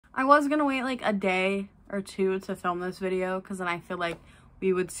I was gonna wait like a day or two to film this video because then I feel like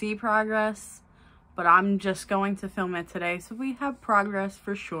we would see progress, but I'm just going to film it today so we have progress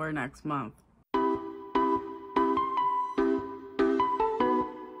for sure next month.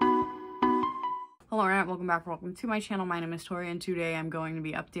 Hello, Internet, welcome back, welcome to my channel. My name is Tori, and today I'm going to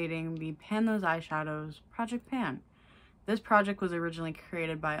be updating the Pan Those Eyeshadows Project Pan. This project was originally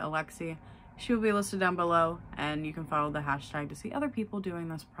created by Alexi. She will be listed down below, and you can follow the hashtag to see other people doing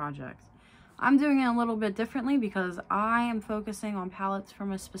this project. I'm doing it a little bit differently because I am focusing on palettes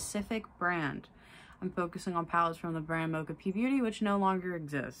from a specific brand. I'm focusing on palettes from the brand Mocha P Beauty, which no longer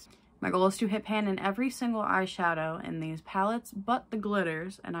exists. My goal is to hit pan in every single eyeshadow in these palettes, but the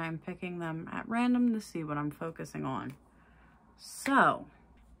glitters, and I am picking them at random to see what I'm focusing on. So,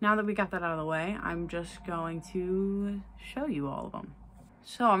 now that we got that out of the way, I'm just going to show you all of them.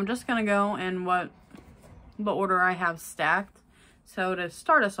 So I'm just gonna go in the order I have stacked. So to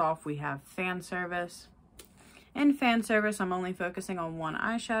start us off, we have Fan Service. In Fan Service, I'm only focusing on one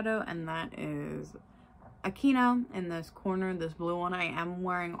eyeshadow, and that is Aquino in this corner, this blue one. I am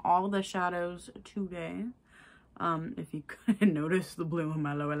wearing all the shadows today. If you couldn't notice the blue on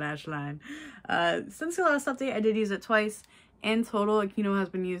my lower lash line. Since the last update, I did use it twice. In total, Aquino has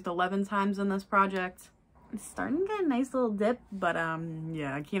been used 11 times in this project. It's starting to get a nice little dip, but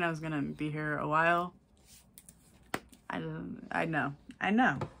yeah, Aquino's gonna be here a while. I know.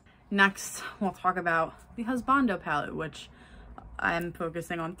 Next, we'll talk about the Husbando palette, which I'm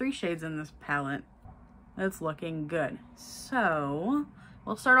focusing on 3 shades in this palette. It's looking good. So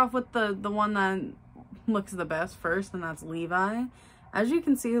we'll start off with the one that looks the best first, and that's Levi. As you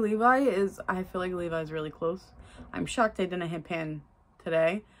can see, I feel like Levi's really close. I'm shocked I didn't hit pan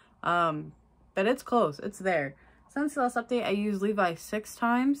today, but it's close. It's there. Since the last update, I used Levi 6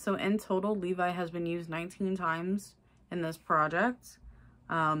 times, so in total, Levi has been used 19 times in this project.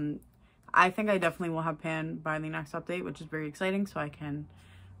 I think I definitely will have pan by the next update, which is very exciting, so I can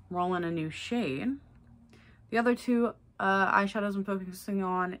roll in a new shade. The other 2 eyeshadows I'm focusing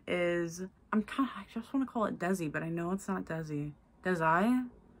on is, I just want to call it Desi, but I know it's not Desi. Desi?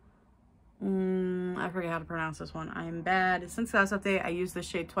 I forget how to pronounce this one. I am bad. Since the last update, I used this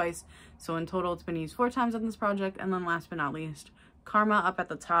shade twice, so in total it's been used 4 times in this project. And then last but not least, Karma up at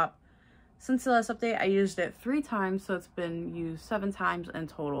the top. Since the last update, I used it 3 times, so it's been used 7 times in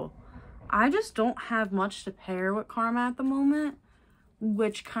total. I just don't have much to pair with Karma at the moment,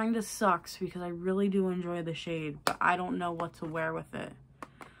 which kind of sucks because I really do enjoy the shade, but I don't know what to wear with it.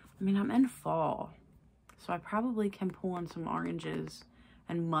 I mean, I'm in fall, so I probably can pull in some oranges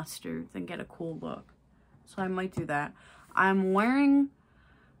and mustards and get a cool look. So I might do that. I'm wearing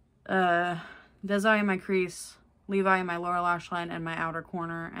Desi in my crease, Levi in my lower lash line and my outer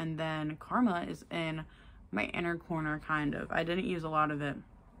corner, and then Karma is in my inner corner, kind of. I didn't use a lot of it.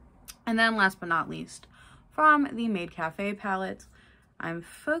 And then last but not least, from the Made Cafe palette, I'm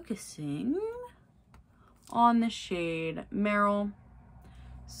focusing on the shade Meryl.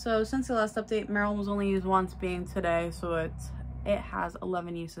 So since the last update, Meryl was only used once, being today, so it has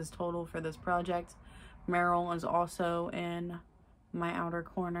 11 uses total for this project. Meryl is also in my outer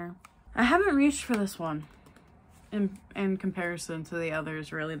corner. I haven't reached for this one in comparison to the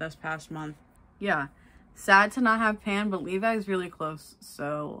others really this past month. Yeah, sad to not have pan, but Levi's really close,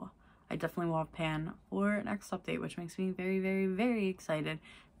 so I definitely will have pan for next update, which makes me very, very, very excited.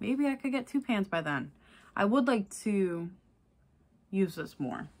 Maybe I could get 2 pans by then. I would like to use this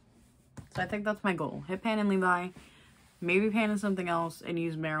more. So I think that's my goal. Hit pan in Levi, maybe pan in something else, and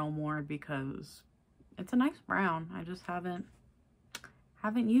use Meryl more because it's a nice brown. I just haven't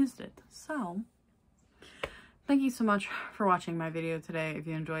used it. So thank you so much for watching my video today. If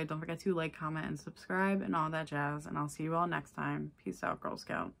you enjoyed, don't forget to like, comment, and subscribe and all that jazz. And I'll see you all next time. Peace out, Girl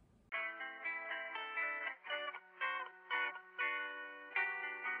Scout.